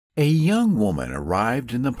A young woman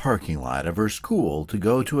arrived in the parking lot of her school to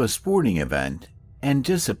go to a sporting event and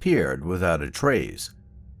disappeared without a trace.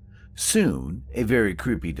 Soon, a very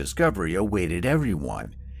creepy discovery awaited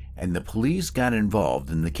everyone, and the police got involved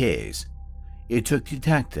in the case. It took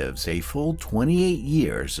detectives a full 28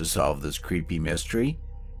 years to solve this creepy mystery,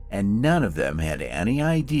 and none of them had any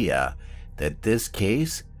idea that this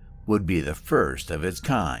case would be the first of its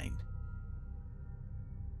kind.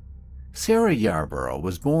 Sarah Yarborough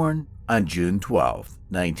was born on June 12,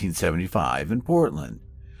 1975 in Portland.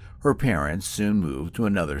 Her parents soon moved to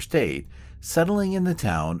another state, settling in the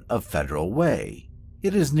town of Federal Way.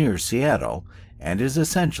 It is near Seattle and is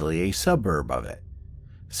essentially a suburb of it.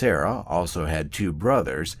 Sarah also had two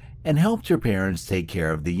brothers and helped her parents take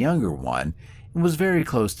care of the younger one and was very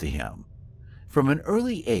close to him. From an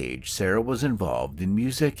early age, Sarah was involved in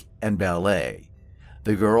music and ballet.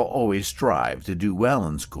 The girl always strived to do well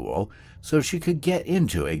in school so she could get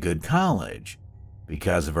into a good college.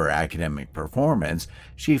 Because of her academic performance,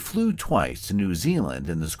 she flew twice to New Zealand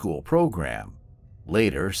in the school program.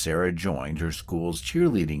 Later, Sarah joined her school's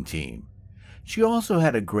cheerleading team. She also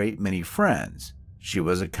had a great many friends. She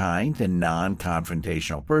was a kind and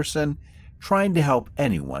non-confrontational person, trying to help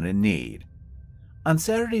anyone in need. On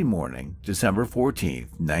Saturday morning, December 14,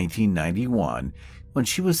 1991, when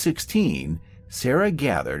she was 16, Sarah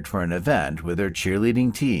gathered for an event with her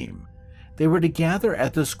cheerleading team. They were to gather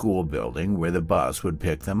at the school building where the bus would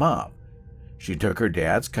pick them up. She took her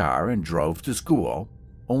dad's car and drove to school,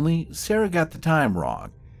 only Sarah got the time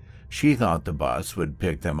wrong. She thought the bus would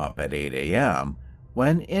pick them up at 8 a.m.,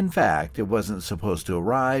 when in fact it wasn't supposed to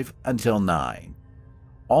arrive until 9.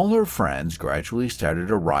 All her friends gradually started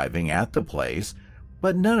arriving at the place,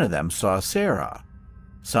 but none of them saw Sarah.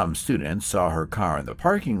 Some students saw her car in the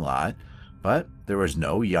parking lot, but there was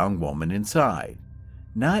no young woman inside,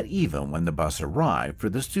 not even when the bus arrived for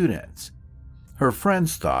the students. Her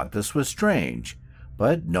friends thought this was strange,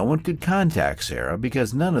 but no one could contact Sarah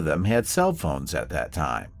because none of them had cell phones at that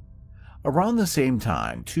time. Around the same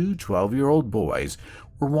time, two 12-year-old boys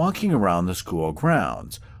were walking around the school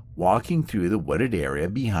grounds. Walking through the wooded area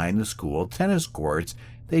behind the school tennis courts,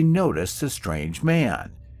 they noticed a strange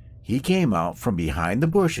man. He came out from behind the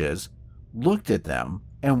bushes, looked at them,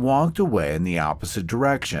 and walked away in the opposite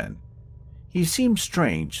direction. He seemed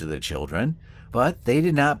strange to the children, but they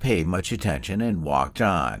did not pay much attention and walked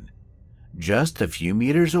on. Just a few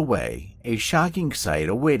meters away, a shocking sight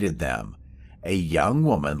awaited them. A young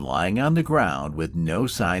woman lying on the ground with no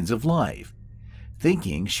signs of life.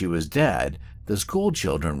 Thinking she was dead, the school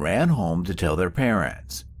children ran home to tell their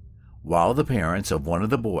parents. While the parents of one of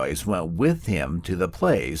the boys went with him to the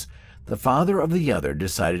place, the father of the other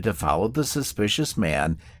decided to follow the suspicious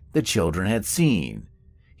man the children had seen.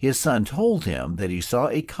 His son told him that he saw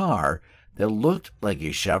a car that looked like a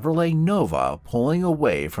Chevrolet Nova pulling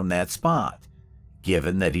away from that spot.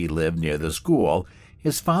 Given that he lived near the school,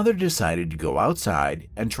 his father decided to go outside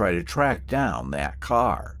and try to track down that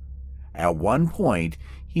car. At one point,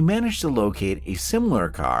 he managed to locate a similar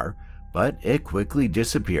car, but it quickly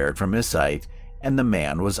disappeared from his sight and the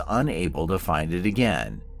man was unable to find it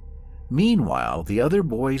again. Meanwhile, the other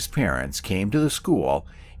boy's parents came to the school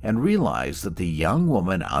and realized that the young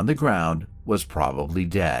woman on the ground was probably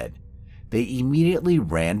dead. They immediately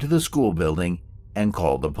ran to the school building and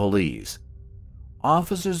called the police.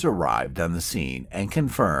 Officers arrived on the scene and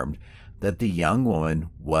confirmed that the young woman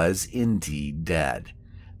was indeed dead.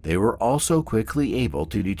 They were also quickly able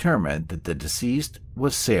to determine that the deceased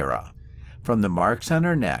was Sarah. From the marks on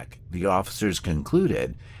her neck, the officers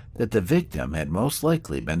concluded that the victim had most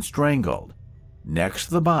likely been strangled. Next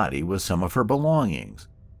to the body was some of her belongings,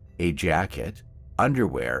 a jacket,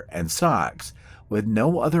 underwear, and socks, with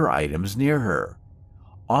no other items near her.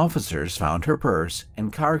 Officers found her purse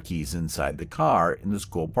and car keys inside the car in the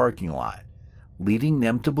school parking lot, leading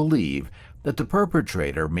them to believe that the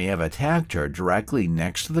perpetrator may have attacked her directly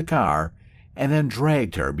next to the car and then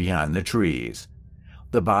dragged her behind the trees.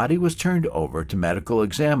 The body was turned over to medical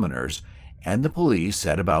examiners, and the police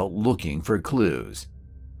set about looking for clues.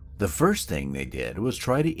 The first thing they did was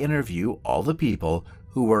try to interview all the people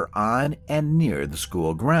who were on and near the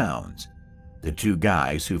school grounds. The two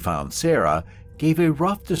guys who found Sarah gave a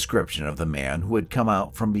rough description of the man who had come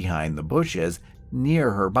out from behind the bushes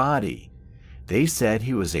near her body. They said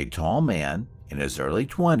he was a tall man in his early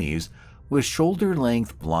 20s with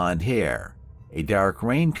shoulder-length blonde hair, a dark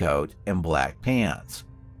raincoat, and black pants.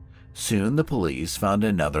 Soon the police found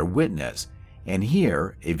another witness, and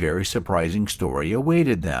here a very surprising story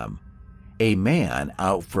awaited them. A man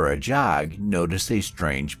out for a jog noticed a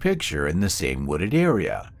strange picture in the same wooded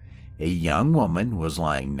area. A young woman was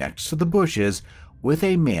lying next to the bushes with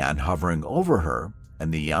a man hovering over her,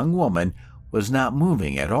 and the young woman was not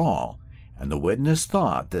moving at all, and the witness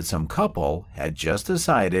thought that some couple had just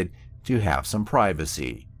decided to have some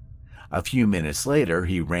privacy. A few minutes later,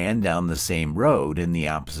 he ran down the same road in the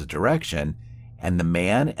opposite direction, and the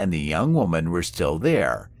man and the young woman were still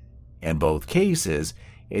there. In both cases,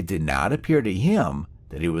 it did not appear to him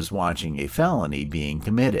that he was watching a felony being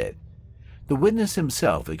committed. The witness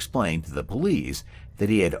himself explained to the police that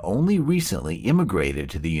he had only recently immigrated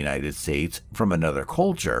to the United States from another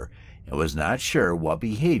culture and was not sure what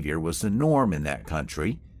behavior was the norm in that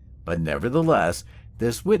country, but nevertheless,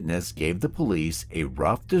 this witness gave the police a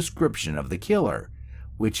rough description of the killer,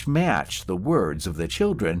 which matched the words of the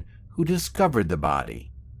children who discovered the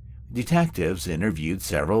body. Detectives interviewed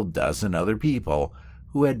several dozen other people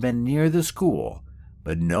who had been near the school,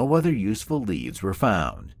 but no other useful leads were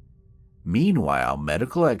found. Meanwhile,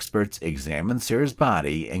 medical experts examined Sarah's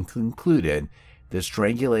body and concluded that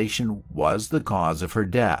strangulation was the cause of her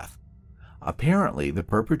death. Apparently, the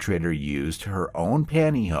perpetrator used her own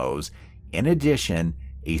pantyhose. In addition,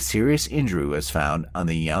 a serious injury was found on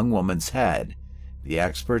the young woman's head. The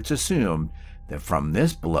experts assumed that from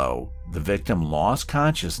this blow, the victim lost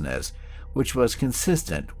consciousness, which was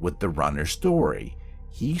consistent with the runner's story.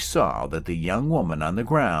 He saw that the young woman on the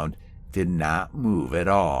ground did not move at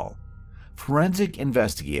all. Forensic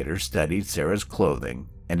investigators studied Sarah's clothing,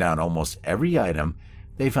 and on almost every item,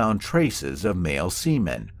 they found traces of male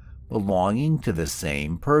semen belonging to the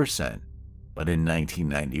same person. But in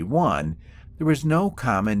 1991, there was no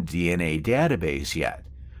common DNA database yet,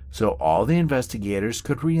 so all the investigators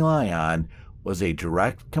could rely on was a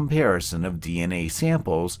direct comparison of DNA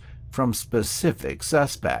samples from specific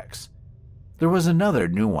suspects. There was another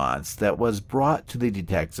nuance that was brought to the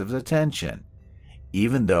detectives' attention.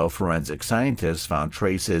 Even though forensic scientists found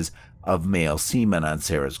traces of male semen on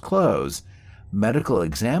Sarah's clothes, medical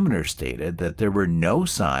examiners stated that there were no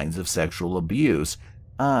signs of sexual abuse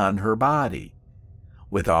on her body.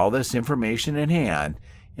 With all this information in hand,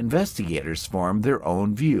 investigators formed their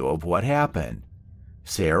own view of what happened.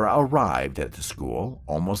 Sarah arrived at the school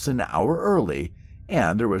almost an hour early,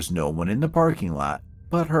 and there was no one in the parking lot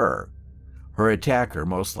but her. Her attacker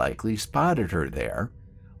most likely spotted her there,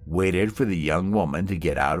 waited for the young woman to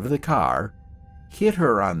get out of the car, hit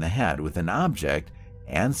her on the head with an object,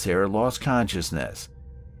 and Sarah lost consciousness.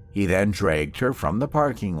 He then dragged her from the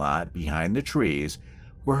parking lot behind the trees,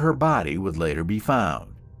 where her body would later be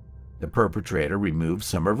found. The perpetrator removed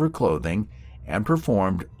some of her clothing and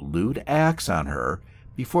performed lewd acts on her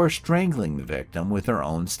before strangling the victim with her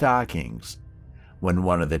own stockings. When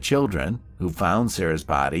one of the children, who found Sarah's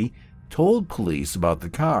body, told police about the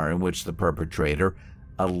car in which the perpetrator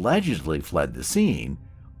allegedly fled the scene,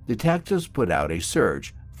 detectives put out a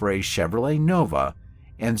search for a Chevrolet Nova,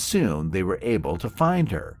 and soon they were able to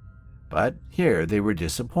find her. But here they were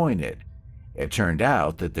disappointed. It turned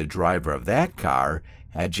out that the driver of that car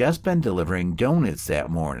had just been delivering donuts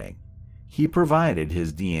that morning. He provided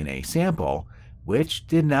his DNA sample, which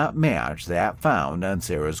did not match that found on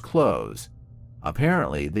Sarah's clothes.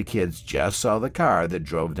 Apparently, the kids just saw the car that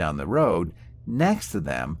drove down the road next to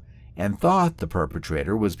them and thought the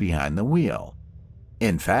perpetrator was behind the wheel.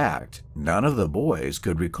 In fact, none of the boys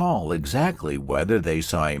could recall exactly whether they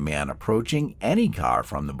saw a man approaching any car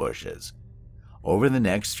from the bushes. Over the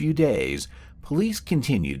next few days, police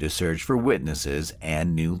continued to search for witnesses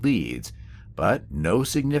and new leads, but no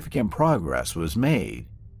significant progress was made.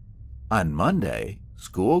 On Monday,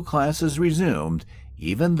 school classes resumed,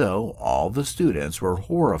 even though all the students were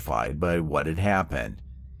horrified by what had happened.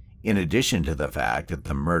 In addition to the fact that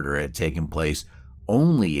the murder had taken place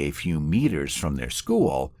only a few meters from their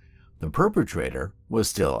school, the perpetrator was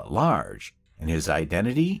still at large, and his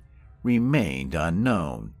identity remained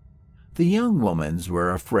unknown. The young women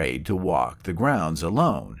were afraid to walk the grounds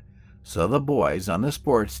alone, so the boys on the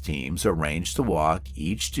sports teams arranged to walk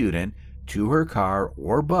each student to her car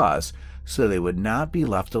or bus so they would not be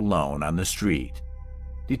left alone on the street.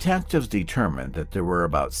 Detectives determined that there were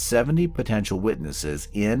about 70 potential witnesses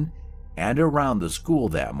in and around the school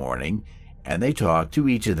that morning, and they talked to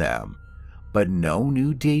each of them, but no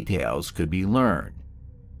new details could be learned.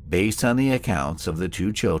 Based on the accounts of the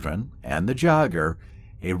two children and the jogger,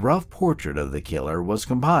 a rough portrait of the killer was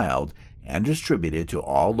compiled and distributed to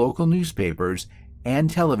all local newspapers and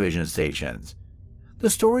television stations. The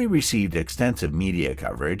story received extensive media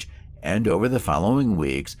coverage, and over the following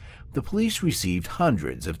weeks, the police received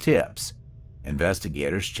hundreds of tips.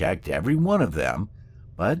 Investigators checked every one of them,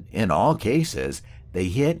 but in all cases, they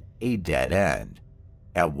hit a dead end.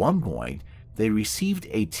 At one point, they received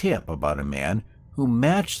a tip about a man who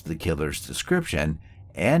matched the killer's description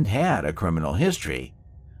and had a criminal history.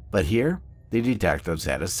 But here, the detectives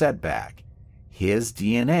had a setback. His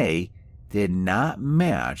DNA did not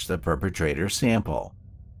match the perpetrator's sample.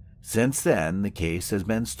 Since then, the case has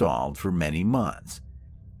been stalled for many months.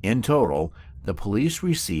 In total, the police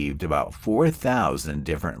received about 4,000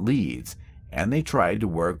 different leads, and they tried to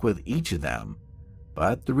work with each of them.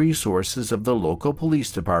 But the resources of the local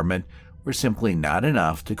police department were simply not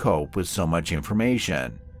enough to cope with so much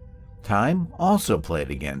information. Time also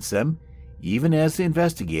played against them, even as the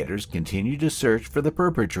investigators continued to search for the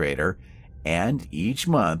perpetrator, and each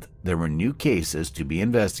month there were new cases to be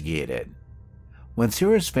investigated. When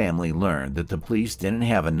Sarah's family learned that the police didn't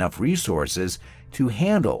have enough resources to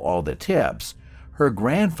handle all the tips, her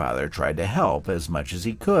grandfather tried to help as much as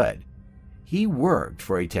he could. He worked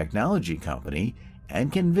for a technology company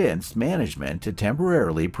and convinced management to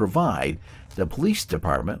temporarily provide the police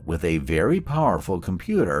department with a very powerful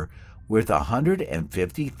computer worth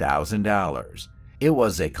 $150,000. It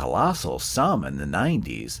was a colossal sum in the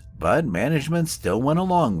 90s, but management still went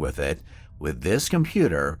along with it. With this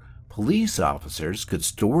computer, police officers could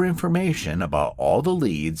store information about all the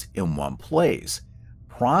leads in one place,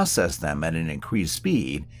 process them at an increased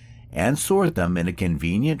speed, and sort them in a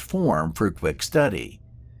convenient form for quick study.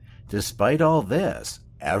 Despite all this,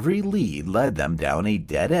 every lead led them down a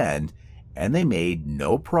dead end, and they made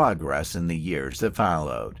no progress in the years that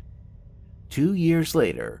followed. 2 years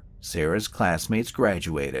later, Sarah's classmates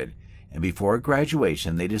graduated, and before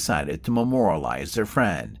graduation they decided to memorialize their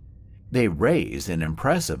friend. They raised an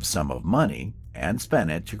impressive sum of money and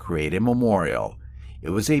spent it to create a memorial.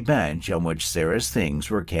 It was a bench on which Sarah's things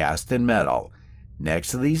were cast in metal.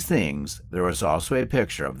 Next to these things, there was also a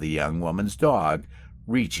picture of the young woman's dog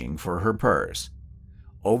reaching for her purse.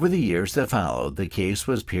 Over the years that followed, the case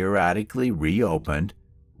was periodically reopened,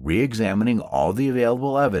 re-examining all the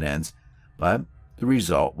available evidence, but the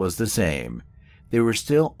result was the same. They were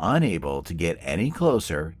still unable to get any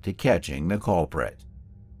closer to catching the culprit.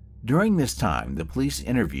 During this time, the police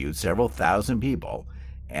interviewed several thousand people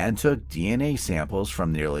and took DNA samples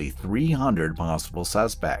from nearly 300 possible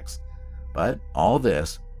suspects, but all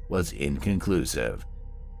this was inconclusive.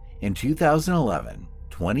 In 2011,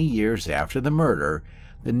 20 years after the murder,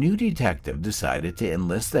 the new detective decided to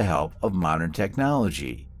enlist the help of modern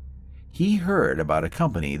technology. He heard about a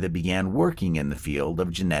company that began working in the field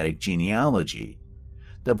of genetic genealogy.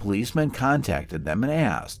 The policeman contacted them and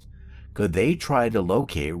asked, could they try to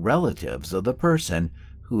locate relatives of the person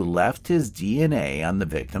who left his DNA on the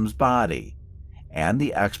victim's body? And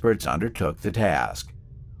the experts undertook the task.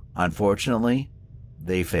 Unfortunately,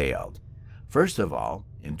 they failed. First of all,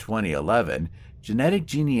 in 2011, genetic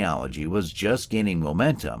genealogy was just gaining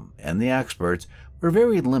momentum, and the experts were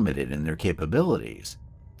very limited in their capabilities.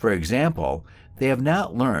 For example, they have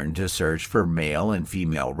not learned to search for male and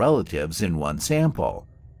female relatives in one sample.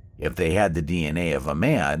 If they had the DNA of a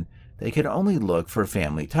man, they could only look for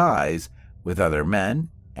family ties with other men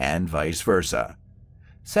and vice versa.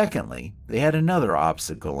 Secondly, they had another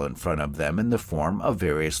obstacle in front of them in the form of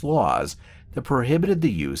various laws that prohibited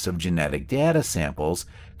the use of genetic data samples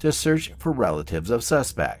to search for relatives of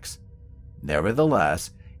suspects. Nevertheless,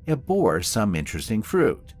 it bore some interesting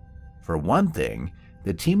fruit. For one thing,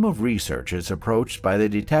 the team of researchers approached by the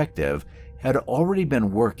detective had already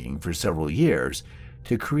been working for several years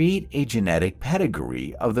to create a genetic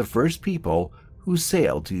pedigree of the first people who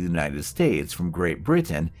sailed to the United States from Great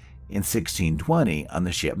Britain in 1620 on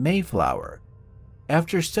the ship Mayflower.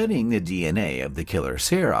 After studying the DNA of the killer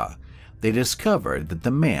Sarah, they discovered that the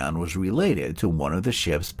man was related to one of the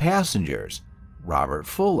ship's passengers, Robert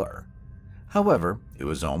Fuller. However, it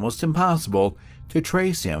was almost impossible to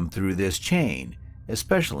trace him through this chain,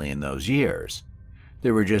 especially in those years.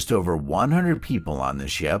 There were just over 100 people on the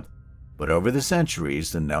ship, but over the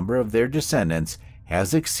centuries the number of their descendants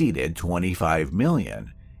has exceeded 25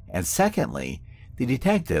 million, and secondly, the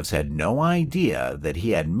detectives had no idea that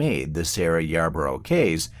he had made the Sarah Yarborough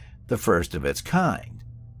case the first of its kind.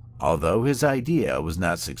 Although his idea was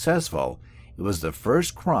not successful, it was the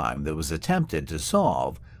first crime that was attempted to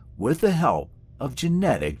solve with the help of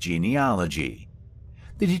genetic genealogy.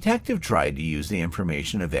 The detective tried to use the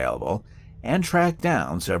information available and tracked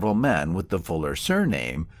down several men with the Fuller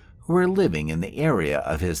surname who were living in the area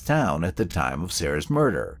of his town at the time of Sarah's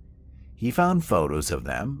murder. He found photos of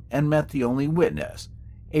them and met the only witness,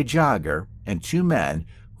 a jogger, and 2 men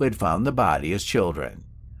who had found the body as children.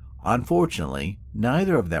 Unfortunately,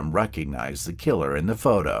 neither of them recognized the killer in the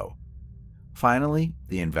photo. Finally,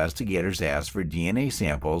 the investigators asked for DNA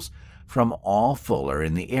samples from all Fuller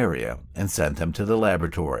in the area and sent them to the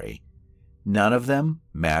laboratory. None of them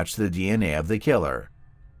matched the DNA of the killer.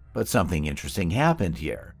 But something interesting happened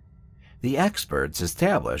here. The experts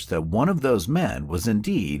established that one of those men was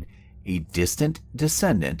indeed a distant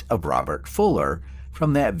descendant of Robert Fuller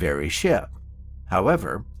from that very ship.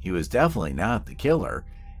 However, he was definitely not the killer,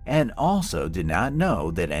 and also did not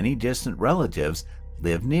know that any distant relatives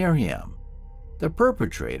lived near him. The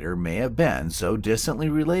perpetrator may have been so distantly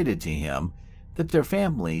related to him that their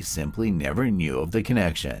family simply never knew of the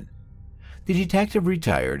connection. The detective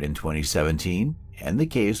retired in 2017, and the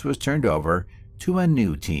case was turned over to a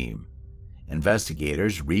new team.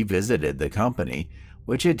 Investigators revisited the company,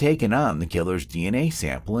 which had taken on the killer's DNA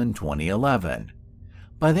sample in 2011.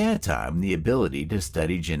 By that time, the ability to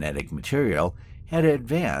study genetic material had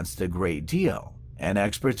advanced a great deal, and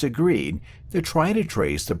experts agreed to try to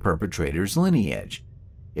trace the perpetrator's lineage.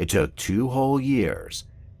 It took 2 whole years.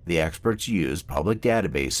 The experts used public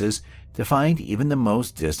databases to find even the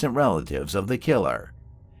most distant relatives of the killer.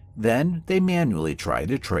 Then they manually tried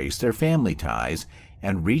to trace their family ties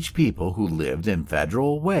and reach people who lived in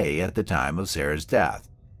Federal Way at the time of Sarah's death.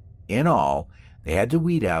 In all, they had to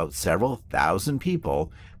weed out several thousand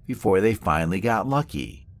people before they finally got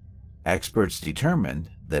lucky. Experts determined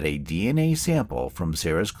that a DNA sample from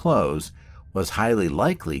Sarah's clothes was highly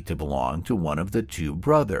likely to belong to one of the 2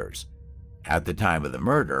 brothers. At the time of the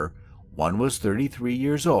murder, one was 33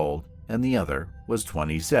 years old and the other was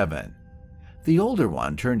 27. The older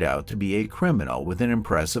one turned out to be a criminal with an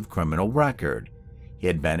impressive criminal record. He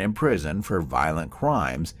had been in prison for violent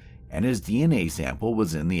crimes, and his DNA sample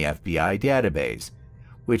was in the FBI database,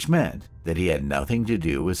 which meant that he had nothing to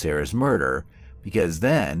do with Sarah's murder, because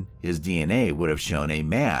then his DNA would have shown a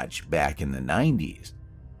match back in the 90s.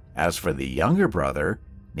 As for the younger brother,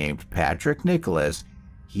 named Patrick Nicholas,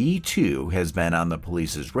 he too has been on the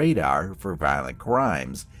police's radar for violent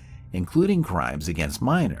crimes, including crimes against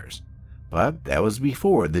minors. But that was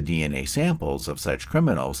before the DNA samples of such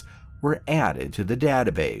criminals were added to the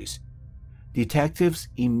database. Detectives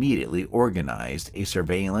immediately organized a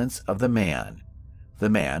surveillance of the man. The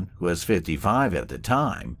man, who was 55 at the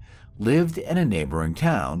time, lived in a neighboring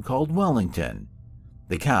town called Wellington.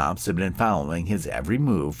 The cops had been following his every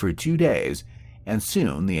move for 2 days, and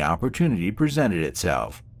soon the opportunity presented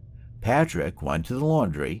itself. Patrick went to the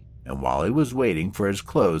laundry, and while he was waiting for his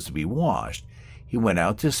clothes to be washed, he went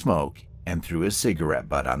out to smoke and threw his cigarette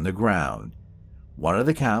butt on the ground. One of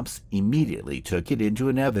the cops immediately took it into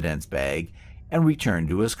an evidence bag and returned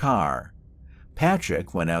to his car.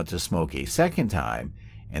 Patrick went out to smoke a second time,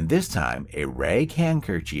 and this time a rag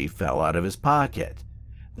handkerchief fell out of his pocket.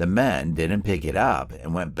 The men didn't pick it up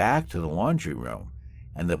and went back to the laundry room,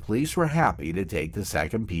 and the police were happy to take the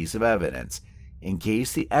second piece of evidence in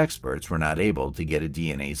case the experts were not able to get a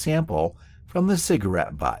DNA sample from the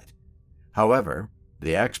cigarette butt. However,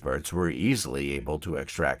 the experts were easily able to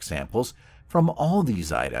extract samples from all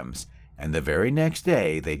these items, and the very next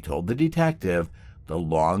day they told the detective the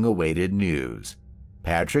long-awaited news.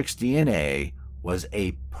 Patrick's DNA was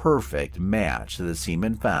a perfect match to the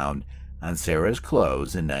semen found on Sarah's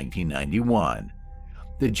clothes in 1991.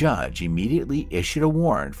 The judge immediately issued a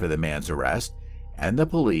warrant for the man's arrest, and the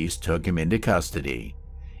police took him into custody.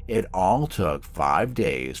 It all took 5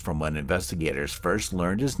 days from when investigators first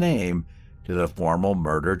learned his name to the formal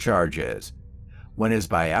murder charges. When his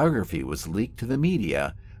biography was leaked to the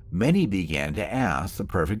media, many began to ask the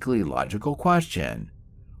perfectly logical question: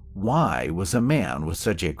 why was a man with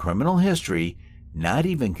such a criminal history not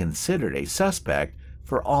even considered a suspect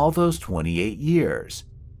for all those 28 years?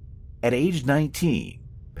 At age 19,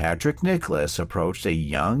 Patrick Nicholas approached a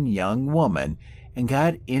young woman and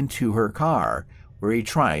got into her car, where he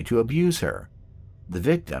tried to abuse her. The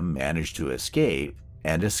victim managed to escape,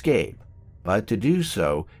 but to do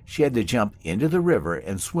so, she had to jump into the river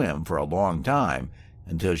and swim for a long time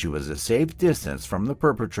until she was a safe distance from the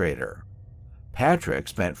perpetrator. Patrick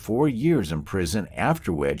spent 4 years in prison,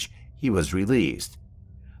 after which he was released.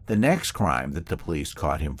 The next crime that the police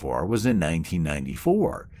caught him for was in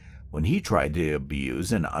 1994, when he tried to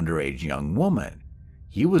abuse an underage young woman.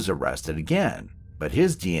 He was arrested again, but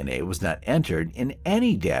his DNA was not entered in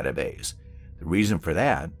any database. The reason for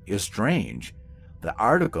that is strange. The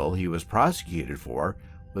article he was prosecuted for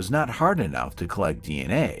was not hard enough to collect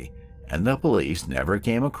DNA, and the police never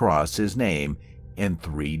came across his name in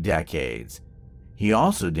 3 decades. He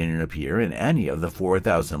also didn't appear in any of the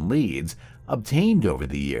 4,000 leads obtained over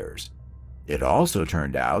the years. It also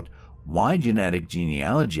turned out why genetic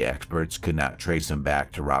genealogy experts could not trace him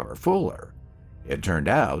back to Robert Fuller. It turned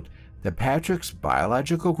out that Patrick's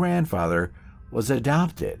biological grandfather was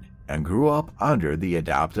adopted and grew up under the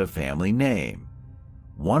adoptive family name.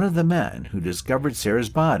 One of the men who discovered Sarah's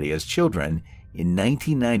body as children in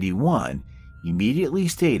 1991 immediately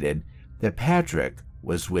stated that Patrick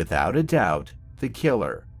was without a doubt the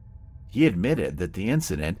killer. He admitted that the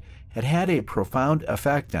incident had had a profound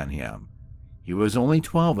effect on him. He was only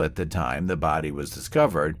 12 at the time the body was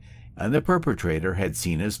discovered, and the perpetrator had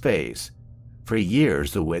seen his face. For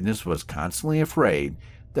years, the witness was constantly afraid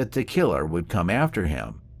that the killer would come after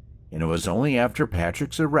him, and it was only after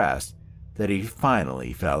Patrick's arrest that he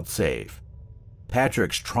finally felt safe.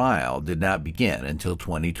 Patrick's trial did not begin until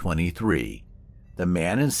 2023. The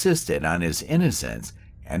man insisted on his innocence,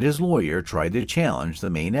 and his lawyer tried to challenge the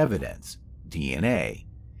main evidence, DNA.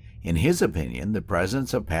 In his opinion, the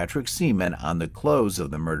presence of Patrick's semen on the clothes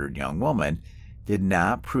of the murdered young woman did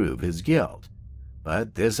not prove his guilt.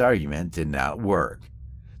 But this argument did not work.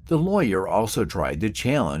 The lawyer also tried to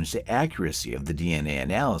challenge the accuracy of the DNA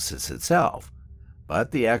analysis itself,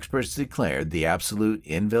 but the experts declared the absolute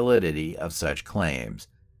invalidity of such claims.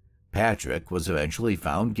 Patrick was eventually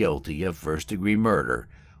found guilty of first-degree murder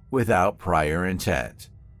without prior intent.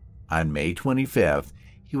 On May 25th,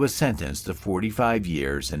 he was sentenced to 45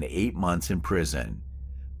 years and 8 months in prison,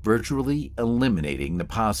 virtually eliminating the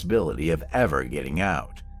possibility of ever getting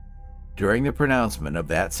out. During the pronouncement of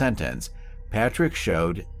that sentence, Patrick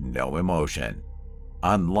showed no emotion,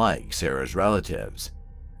 unlike Sarah's relatives.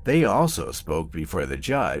 They also spoke before the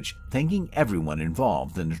judge, thanking everyone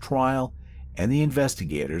involved in the trial and the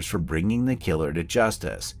investigators for bringing the killer to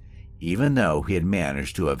justice, even though he had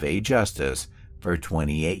managed to evade justice for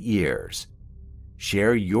 28 years.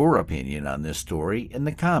 Share your opinion on this story in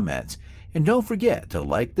the comments, and don't forget to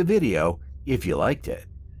like the video if you liked it.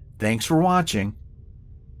 Thanks for watching,